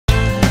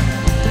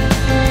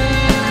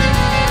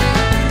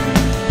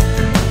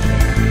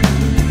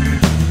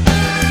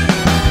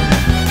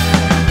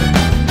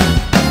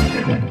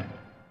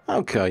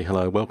Okay,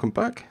 hello, welcome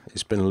back.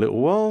 It's been a little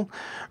while.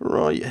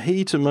 Right,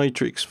 heater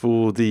matrix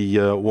for the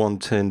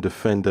 110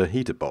 Defender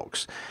heater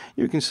box.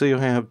 You can see I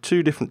have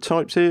two different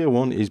types here.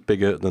 One is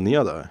bigger than the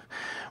other.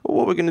 Well,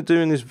 what we're going to do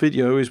in this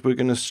video is we're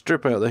going to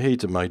strip out the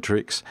heater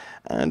matrix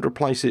and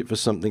replace it for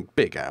something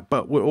bigger.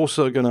 But we're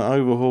also going to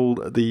overhaul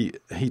the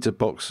heater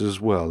box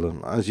as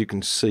well. As you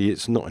can see,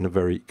 it's not in a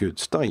very good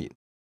state.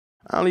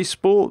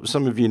 Allisport,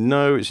 some of you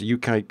know, it's a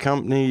UK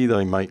company.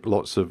 They make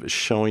lots of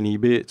shiny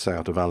bits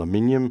out of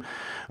aluminium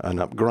and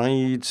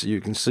upgrades.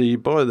 You can see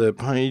by their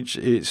page,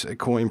 it's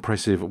quite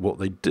impressive what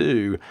they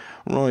do.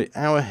 Right,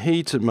 our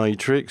heater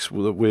matrix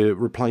that we're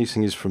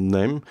replacing is from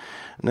them.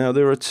 Now,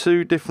 there are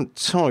two different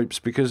types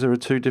because there are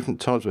two different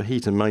types of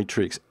heater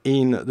matrix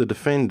in the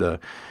Defender.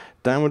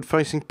 Downward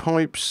facing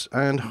pipes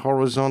and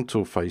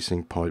horizontal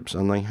facing pipes,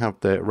 and they have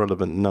their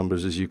relevant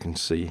numbers as you can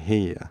see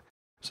here.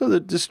 So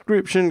the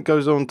description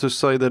goes on to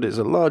say that it's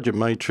a larger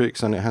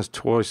matrix and it has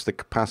twice the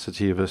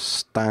capacity of a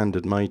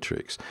standard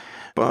matrix.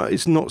 But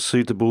it's not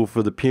suitable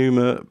for the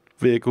Puma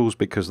vehicles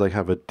because they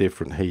have a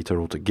different heater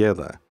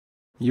altogether.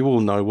 You all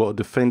know what a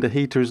Defender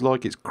heater is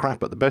like, it's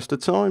crap at the best of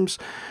times.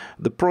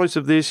 The price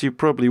of this, you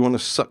probably want to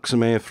suck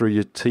some air through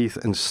your teeth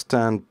and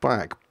stand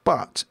back.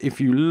 But if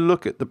you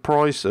look at the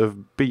price of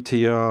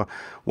BTR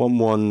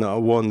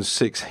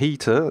 1116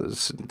 heater,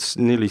 it's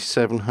nearly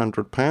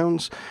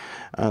 £700.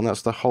 And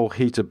that's the whole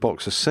heater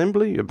box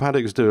assembly. Your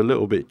paddocks do a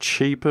little bit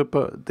cheaper,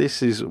 but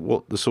this is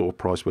what the sort of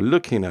price we're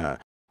looking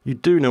at. You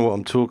do know what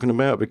I'm talking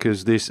about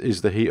because this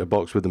is the heater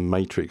box with the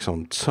matrix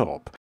on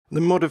top. The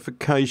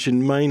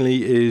modification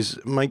mainly is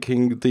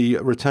making the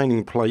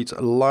retaining plate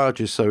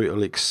larger so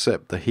it'll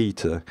accept the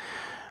heater.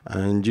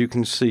 And you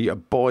can see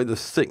by the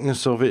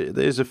thickness of it,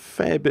 there's a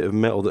fair bit of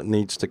metal that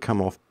needs to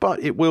come off, but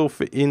it will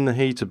fit in the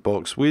heater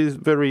box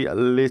with very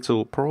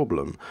little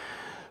problem.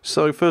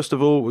 So first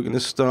of all, we're going to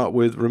start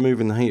with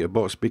removing the heater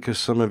box because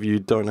some of you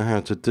don't know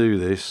how to do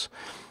this.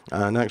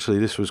 And actually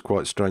this was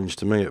quite strange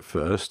to me at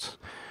first.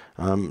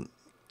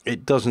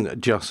 It doesn't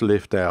just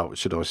lift out,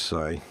 should I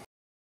say.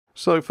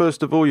 So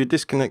first of all, you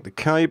disconnect the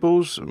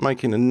cables,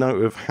 making a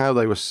note of how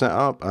they were set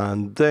up,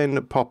 and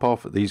then pop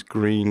off these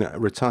green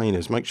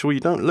retainers. Make sure you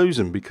don't lose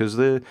them because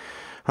they're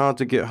hard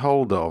to get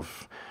hold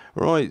of.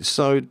 Right,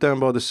 so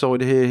down by the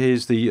side here,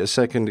 here's the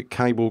second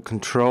cable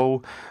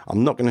control.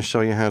 I'm not going to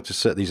show you how to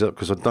set these up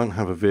because I don't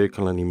have a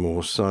vehicle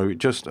anymore, so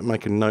just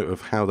make a note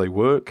of how they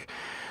work.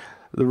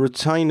 The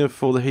retainer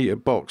for the heater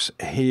box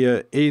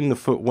here in the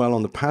footwell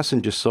on the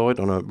passenger side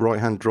on a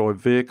right-hand drive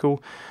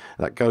vehicle,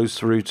 that goes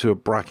through to a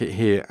bracket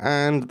here,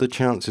 and the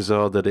chances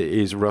are that it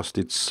is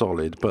rusted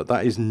solid, but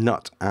that is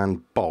nut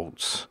and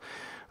bolts.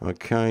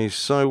 Okay,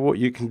 so what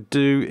you can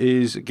do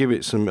is give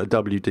it some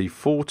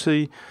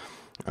WD-40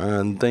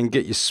 and then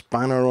get your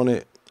spanner on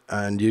it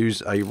and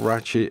use a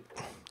ratchet.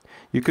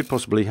 You could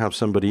possibly have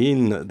somebody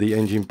in the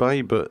engine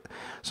bay, but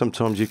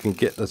sometimes you can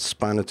get the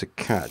spanner to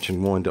catch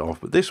and wind it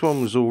off. But this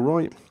one was all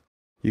right.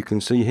 You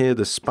can see here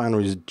the spanner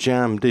is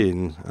jammed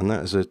in, and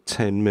that is a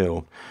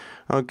 10mm.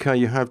 Okay,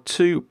 you have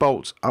two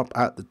bolts up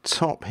at the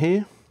top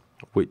here,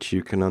 which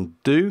you can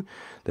undo.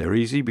 They're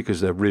easy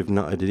because they're riv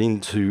nutted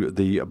into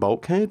the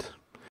bulkhead.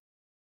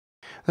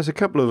 There's a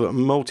couple of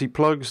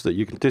multi-plugs that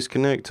you can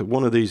disconnect.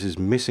 One of these is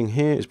missing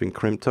here, it's been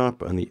crimped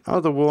up, and the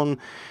other one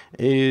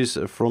is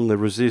from the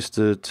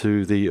resistor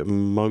to the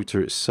motor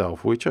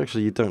itself, which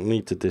actually you don't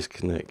need to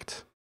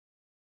disconnect.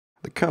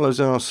 The colours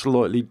are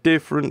slightly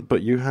different,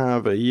 but you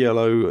have a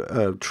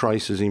yellow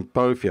traces in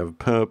both, you have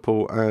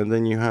purple, and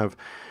then you have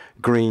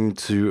green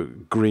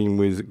to green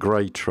with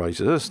grey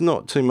traces. That's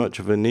not too much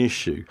of an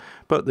issue,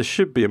 but there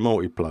should be a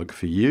multi-plug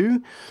for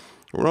you.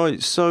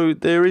 Right, so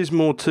there is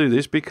more to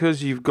this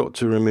because you've got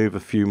to remove a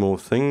few more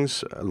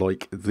things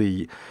like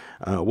the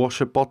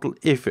washer bottle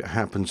if it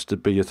happens to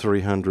be a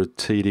 300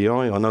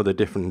 TDI. I know they're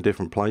different in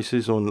different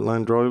places on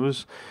Land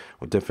Rovers,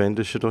 or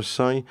Defenders should I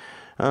say.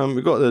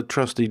 We've got the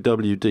trusty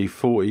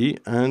WD-40,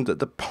 and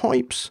the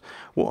pipes,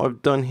 what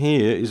I've done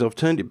here is I've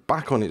turned it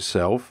back on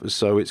itself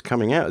so it's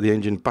coming out of the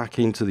engine back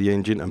into the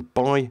engine and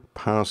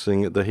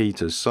bypassing the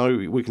heaters,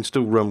 so we can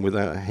still run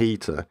without a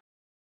heater.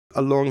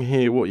 Along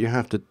here, what you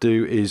have to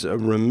do is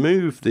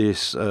remove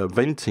this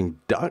venting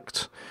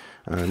duct,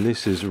 and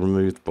this is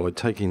removed by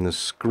taking the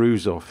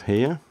screws off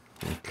here.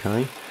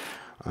 Okay,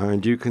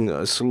 and you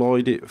can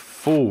slide it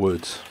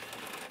forward.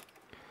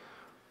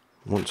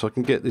 Once I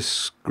can get this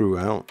screw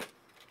out,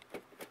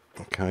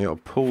 okay, I'll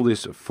pull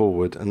this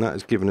forward, and that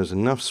has given us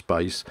enough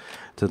space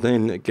to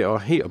then get our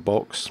heater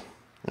box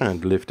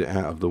and lift it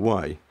out of the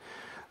way.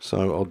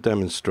 So I'll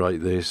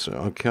demonstrate this,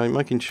 okay,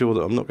 making sure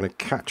that I'm not going to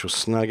catch or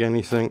snag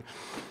anything.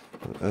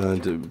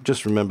 And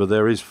just remember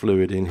there is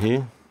fluid in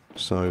here,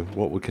 so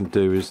what we can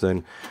do is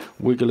then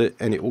wiggle it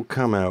and it will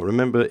come out.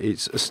 Remember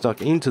it's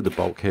stuck into the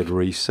bulkhead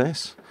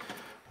recess.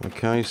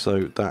 Okay,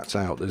 so that's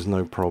out, there's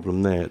no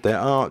problem there. There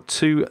are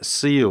two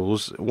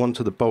seals, one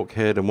to the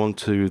bulkhead and one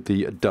to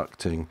the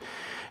ducting.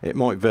 It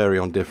might vary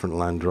on different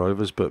Land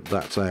Rovers, but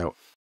that's out.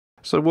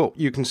 So what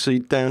you can see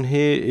down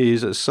here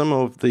is that some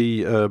of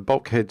the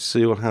bulkhead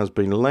seal has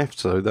been left,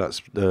 so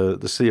that's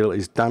the seal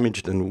is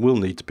damaged and will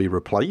need to be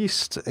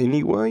replaced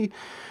anyway.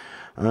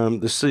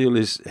 The seal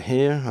is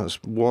here,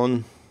 that's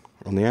one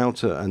on the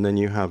outer, and then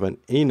you have an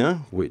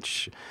inner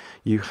which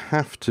you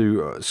have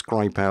to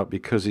scrape out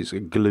because it's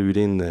glued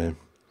in there.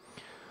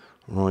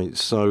 Right,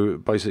 so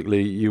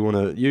basically you want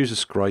to use a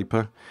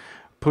scraper,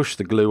 push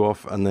the glue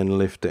off and then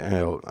lift it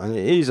out, and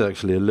it is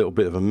actually a little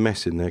bit of a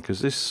mess in there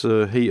because this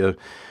heater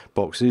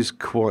box is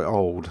quite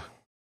old.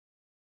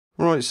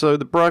 Right, so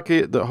the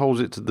bracket that holds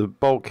it to the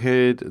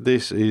bulkhead,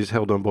 this is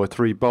held on by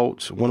 3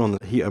 bolts, one on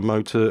the heater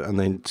motor and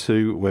then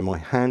 2 where my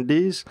hand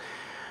is.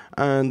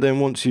 And then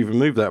once you've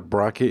removed that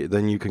bracket,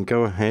 then you can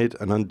go ahead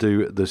and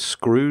undo the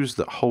screws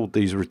that hold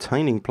these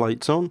retaining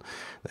plates on,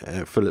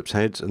 Phillips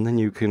heads, and then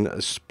you can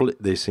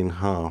split this in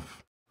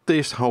half.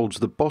 This holds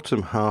the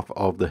bottom half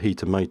of the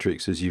heater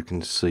matrix, as you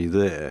can see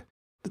there.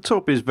 The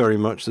top is very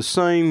much the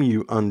same.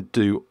 You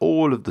undo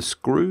all of the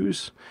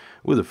screws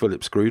with a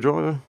Phillips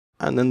screwdriver,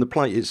 and then the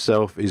plate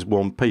itself is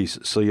one piece,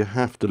 so you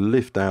have to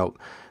lift out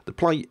the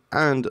plate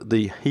and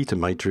the heater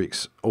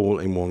matrix all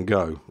in one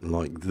go,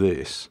 like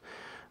this.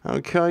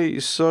 Okay,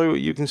 so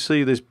you can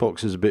see this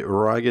box is a bit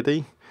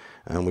raggedy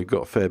and we've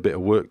got a fair bit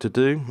of work to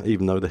do,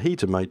 even though the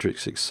heater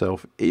matrix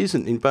itself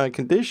isn't in bad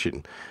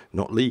condition,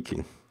 not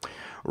leaking.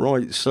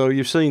 Right, so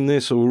you've seen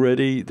this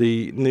already.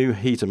 The new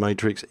heater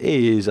matrix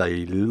is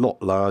a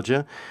lot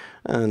larger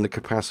and the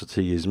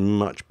capacity is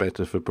much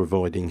better for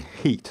providing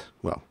heat.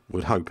 Well,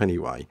 we'd hope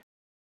anyway.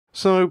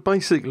 So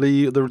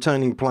basically the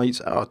retaining plates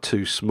are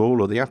too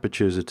small, or the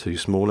apertures are too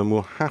small, and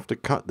we'll have to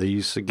cut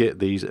these to get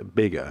these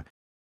bigger.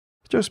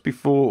 Just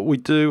before we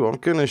do, I'm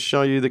going to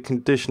show you the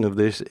condition of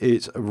this.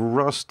 It's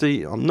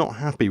rusty. I'm not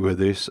happy with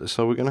this,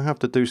 so we're going to have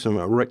to do some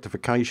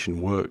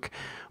rectification work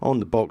on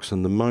the box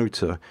and the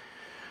motor.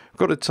 I've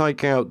got to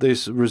take out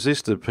this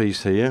resistor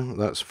piece here.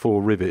 That's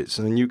 4 rivets,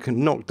 and you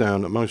can knock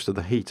down most of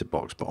the heater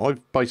box, but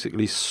I've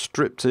basically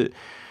stripped it,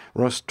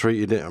 rust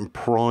treated it and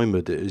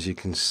primered it, as you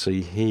can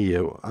see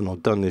here, and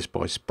I've done this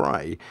by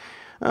spray.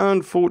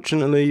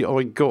 Unfortunately,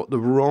 I got the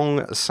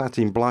wrong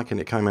satin black and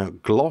it came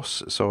out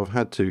gloss, so I've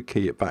had to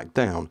key it back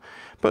down.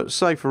 But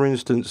say for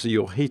instance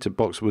your heater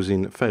box was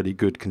in fairly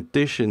good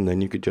condition,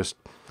 then you could just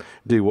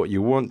do what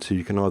you want to.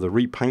 You can either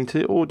repaint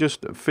it or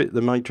just fit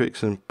the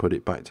matrix and put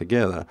it back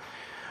together.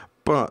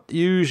 But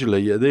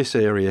usually this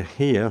area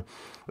here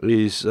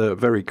is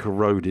very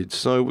corroded,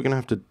 so we're going to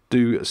have to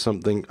do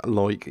something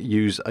like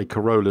use a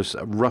Corollas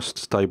rust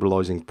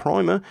stabilizing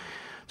primer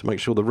to make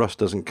sure the rust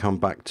doesn't come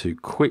back too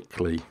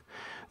quickly.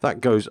 That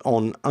goes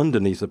on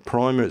underneath the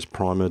primer, it's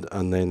primered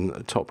and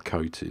then top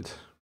coated.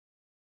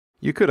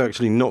 You could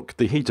actually knock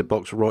the heater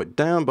box right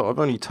down, but I've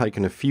only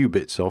taken a few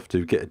bits off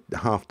to get a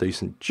half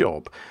decent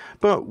job.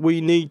 But we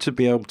need to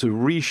be able to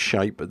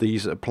reshape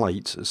these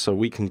plates so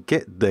we can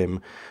get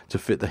them to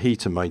fit the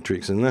heater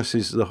matrix, and this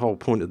is the whole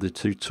point of the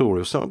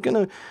tutorial. So I'm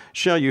going to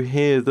show you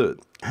here that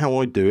how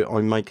I do it.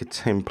 I make a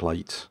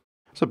template.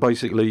 So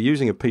basically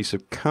using a piece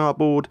of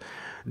cardboard,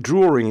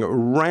 drawing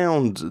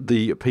around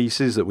the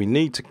pieces that we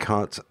need to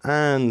cut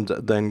and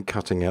then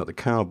cutting out the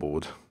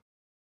cardboard.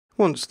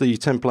 Once the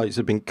templates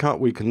have been cut,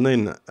 we can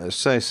then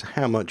assess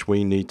how much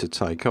we need to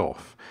take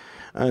off.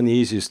 And the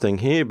easiest thing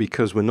here,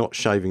 because we're not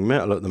shaving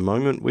metal at the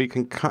moment, we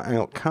can cut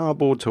out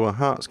cardboard to our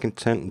heart's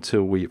content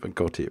until we've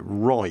got it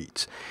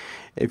right.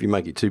 If you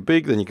make it too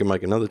big, then you can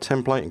make another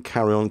template and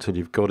carry on until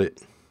you've got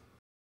it.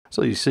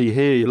 So you see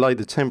here, you lay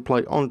the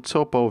template on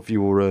top of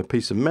your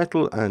piece of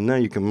metal, and now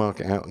you can mark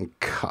it out and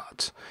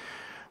cut.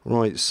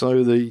 Right,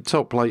 so the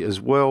top plate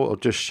as well, I'll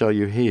just show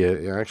you here,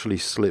 it actually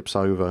slips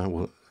over,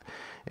 well,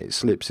 it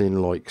slips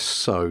in like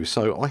so.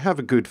 So I have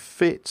a good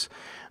fit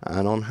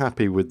and I'm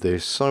happy with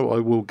this. So I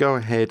will go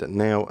ahead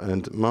now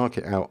and mark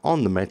it out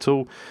on the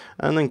metal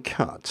and then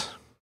cut.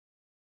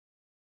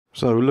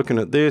 So looking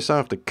at this,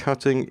 after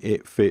cutting,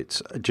 it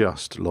fits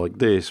just like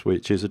this,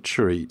 which is a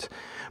treat.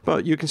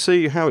 But you can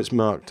see how it's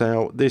marked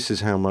out. This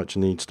is how much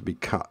needs to be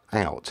cut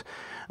out.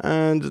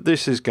 And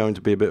this is going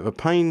to be a bit of a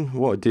pain.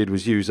 What I did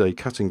was use a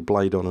cutting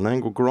blade on an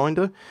angle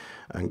grinder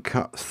and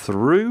cut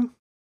through.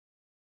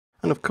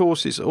 And of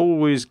course, it's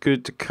always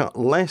good to cut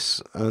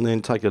less and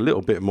then take a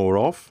little bit more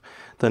off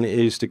than it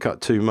is to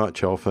cut too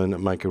much off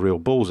and make a real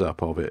balls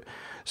up of it.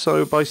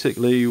 So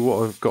basically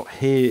what I've got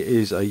here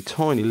is a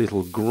tiny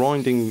little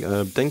grinding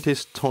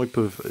dentist type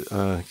of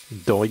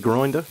die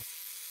grinder.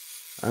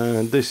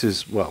 And this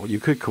is, well,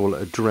 you could call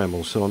it a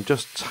Dremel. So I'm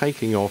just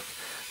taking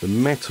off the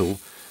metal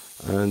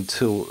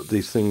until the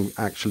thing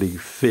actually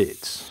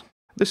fits.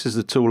 This is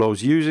the tool I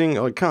was using.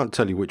 I can't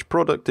tell you which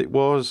product it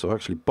was. I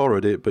actually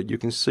borrowed it, but you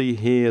can see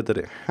here that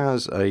it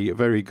has a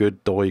very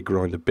good die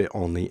grinder bit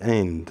on the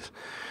end.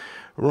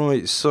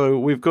 Right, so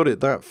we've got it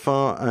that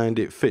far and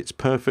it fits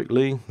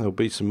perfectly. There'll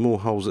be some more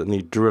holes that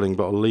need drilling,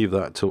 but I'll leave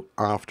that till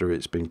after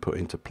it's been put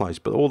into place.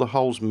 But all the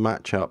holes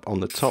match up on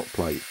the top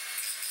plate.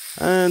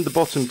 And the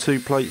bottom two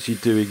plates, you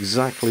do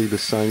exactly the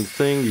same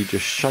thing. You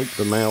just shape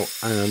them out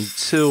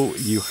until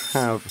you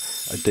have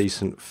a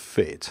decent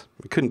fit.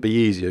 It couldn't be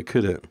easier,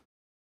 could it?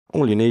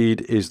 All you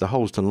need is the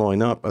holes to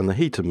line up and the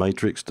heater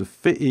matrix to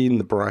fit in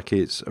the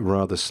brackets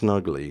rather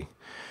snugly.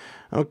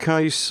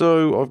 Okay,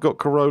 so I've got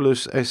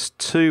Corollas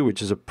S2,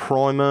 which is a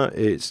primer.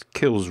 It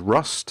kills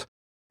rust.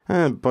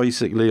 And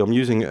basically I'm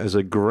using it as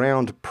a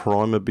ground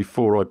primer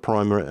before I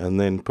primer it and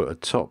then put a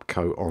top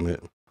coat on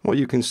it. What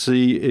you can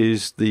see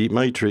is the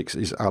matrix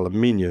is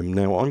aluminium.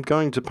 Now I'm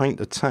going to paint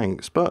the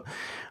tanks, but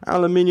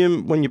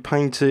aluminium, when you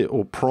paint it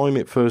or prime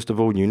it, first of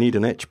all, you need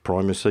an etch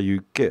primer so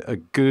you get a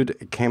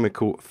good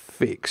chemical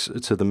fix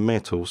to the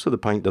metal so the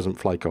paint doesn't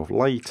flake off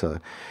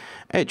later.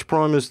 Etch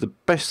primer is the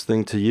best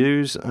thing to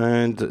use,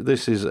 and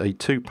this is a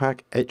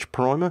 2-pack etch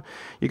primer.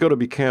 You've got to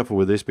be careful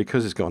with this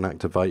because it's got an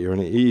activator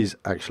and it is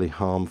actually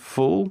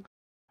harmful.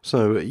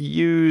 So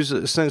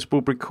use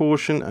sensible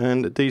precaution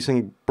and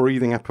decent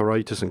breathing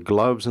apparatus and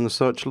gloves and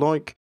such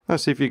like.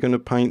 That's if you're going to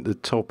paint the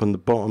top and the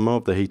bottom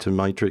of the heater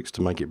matrix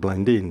to make it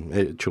blend in.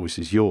 The choice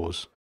is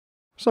yours.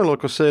 So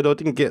like I said, I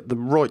didn't get the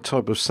right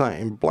type of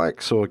satin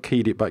black, so I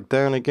keyed it back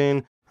down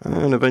again.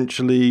 And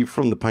eventually,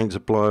 from the paint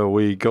supplier,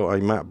 we got a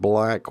matte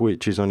black,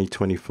 which is only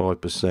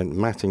 25%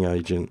 matting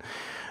agent.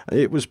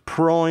 It was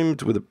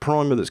primed with a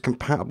primer that's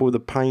compatible with the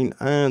paint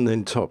and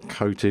then top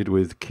coated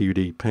with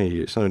QDP.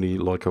 It's only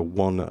like a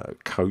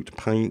 1-coat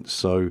paint,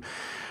 so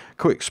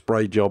quick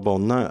spray job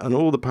on that. And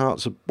all the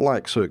parts are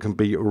black so it can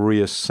be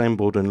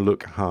reassembled and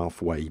look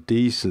halfway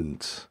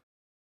decent.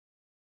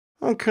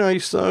 Okay,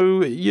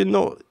 so you're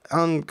not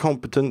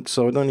incompetent,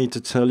 so I don't need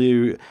to tell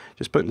you.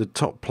 Just put the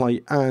top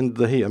plate and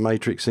the heater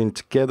matrix in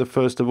together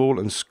first of all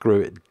and screw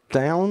it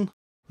down.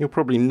 You'll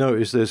probably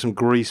notice there's some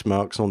grease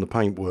marks on the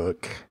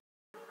paintwork.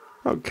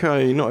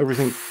 Okay, not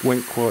everything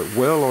went quite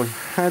well. I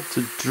had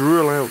to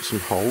drill out some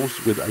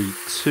holes with a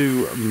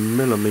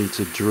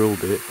 2mm drill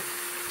bit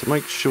to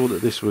make sure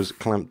that this was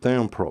clamped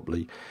down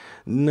properly.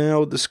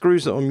 Now, the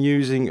screws that I'm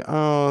using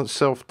are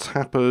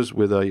self-tappers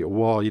with a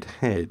wide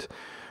head.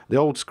 The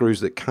old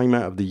screws that came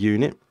out of the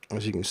unit,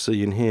 as you can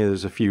see in here,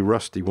 there's a few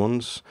rusty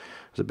ones.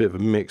 There's a bit of a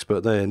mix,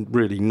 but they're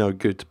really no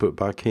good to put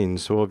back in.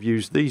 So I've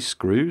used these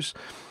screws.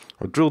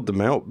 I drilled them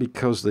out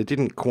because they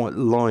didn't quite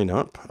line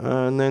up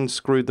and then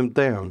screwed them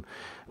down.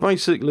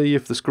 Basically,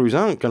 if the screws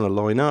aren't going to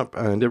line up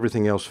and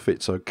everything else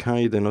fits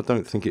okay, then I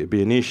don't think it'd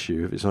be an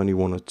issue if it's only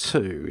 1 or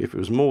 2. If it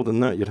was more than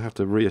that, you'd have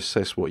to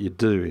reassess what you're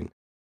doing.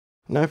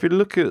 Now, if you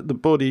look at the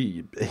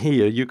body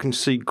here, you can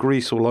see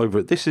grease all over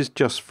it. This is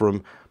just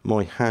from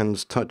my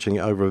hands touching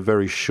it over a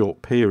very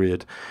short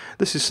period.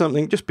 This is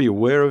something, just be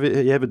aware of it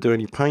if you ever do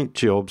any paint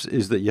jobs,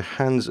 is that your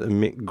hands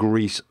emit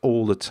grease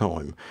all the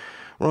time.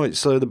 Right,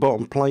 so the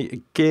bottom plate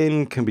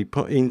again can be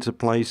put into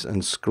place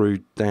and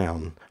screwed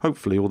down.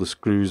 Hopefully all the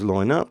screws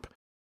line up.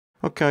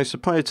 Okay, so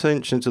pay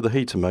attention to the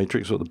heater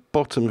matrix at the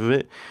bottom of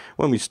it.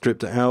 When we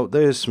stripped it out,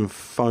 there's some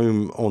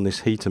foam on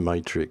this heater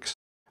matrix.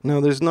 Now,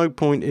 there's no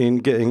point in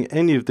getting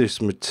any of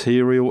this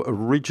material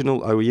original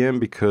OEM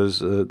because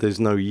there's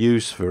no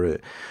use for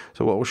it.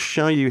 So what I'll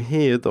show you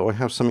here, that I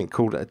have something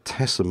called a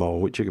tessamol,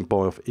 which you can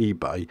buy off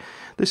eBay.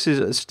 This is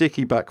a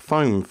sticky back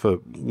foam, for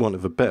want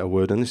of a better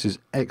word, and this is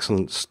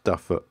excellent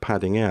stuff for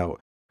padding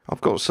out.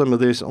 I've got some of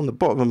this on the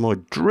bottom of my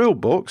drill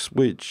box,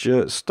 which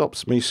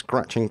stops me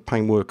scratching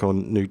paintwork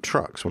on new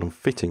trucks when I'm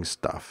fitting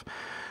stuff.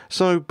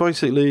 So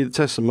basically, the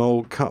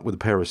tessamol cut with a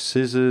pair of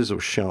scissors or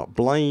sharp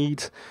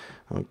blade.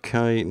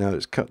 Okay, now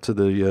it's cut to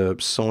the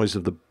size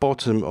of the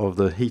bottom of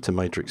the heater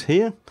matrix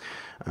here,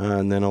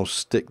 and then I'll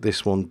stick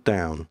this one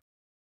down.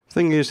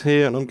 Thing is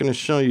here, and I'm going to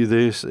show you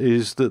this,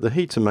 is that the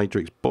heater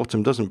matrix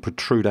bottom doesn't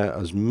protrude out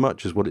as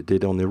much as what it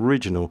did on the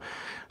original,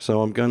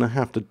 so I'm going to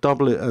have to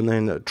double it and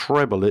then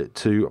treble it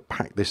to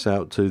pack this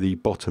out to the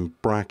bottom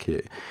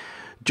bracket.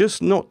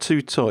 Just not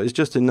too tight, it's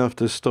just enough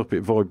to stop it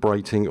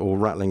vibrating or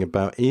rattling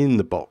about in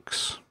the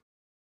box.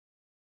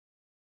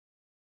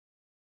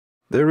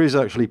 There is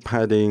actually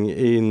padding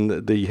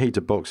in the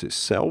heater box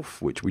itself,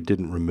 which we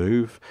didn't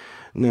remove.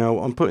 Now,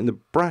 I'm putting the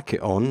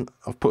bracket on.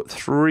 I've put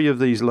 3 of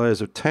these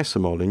layers of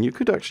tessamol in. You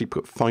could actually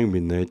put foam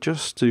in there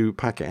just to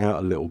pack it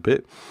out a little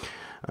bit.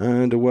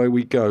 And away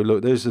we go.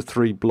 Look, there's the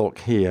 3 block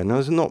here. Now,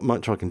 there's not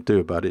much I can do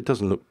about it. It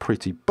doesn't look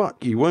pretty,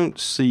 but you won't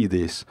see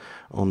this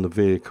on the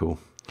vehicle.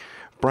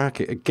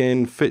 Bracket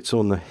again fits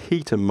on the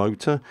heater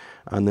motor,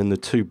 and then the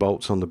 2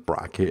 bolts on the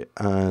bracket,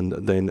 and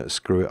then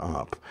screw it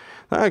up.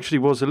 That actually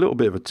was a little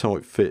bit of a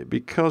tight fit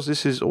because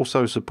this is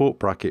also a support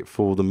bracket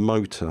for the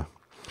motor.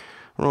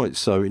 Right,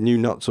 so new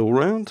nuts all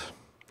round.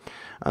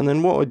 And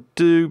then what I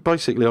do,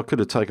 basically I could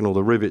have taken all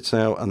the rivets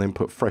out and then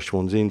put fresh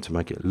ones in to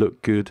make it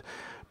look good,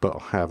 but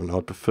I haven't. I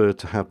prefer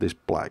to have this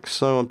black.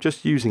 So I'm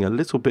just using a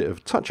little bit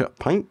of touch-up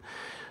paint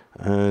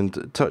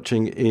and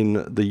touching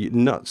in the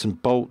nuts and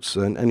bolts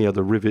and any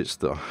other rivets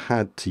that I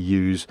had to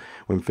use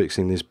when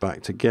fixing this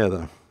back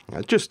together,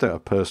 just out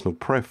of personal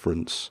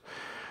preference.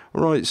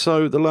 Right,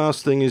 so the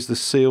last thing is the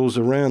seals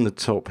around the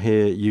top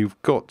here.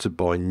 You've got to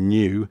buy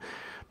new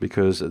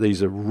because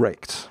these are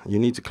wrecked. You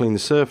need to clean the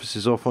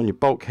surfaces off on your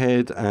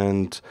bulkhead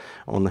and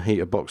on the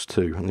heater box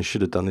too, and you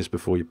should have done this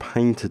before you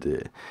painted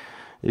it.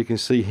 You can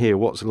see here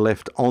what's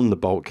left on the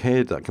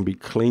bulkhead that can be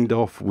cleaned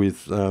off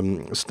with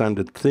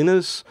standard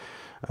thinners.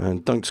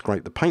 and don't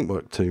scrape the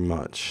paintwork too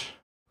much.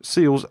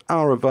 Seals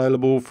are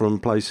available from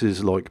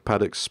places like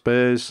Paddock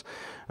Spares,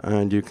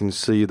 and you can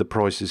see the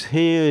prices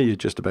here. You're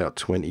just about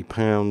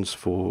 £20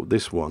 for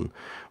this one.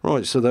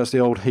 Right, so that's the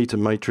old heater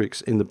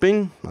matrix in the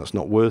bin. That's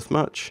not worth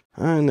much.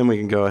 And then we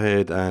can go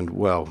ahead and,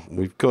 well,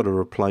 we've got to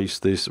replace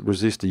this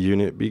resistor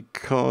unit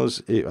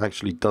because it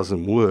actually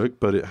doesn't work,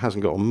 but it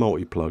hasn't got a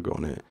multi-plug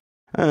on it.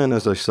 And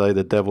as I say,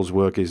 the devil's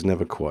work is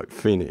never quite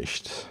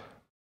finished.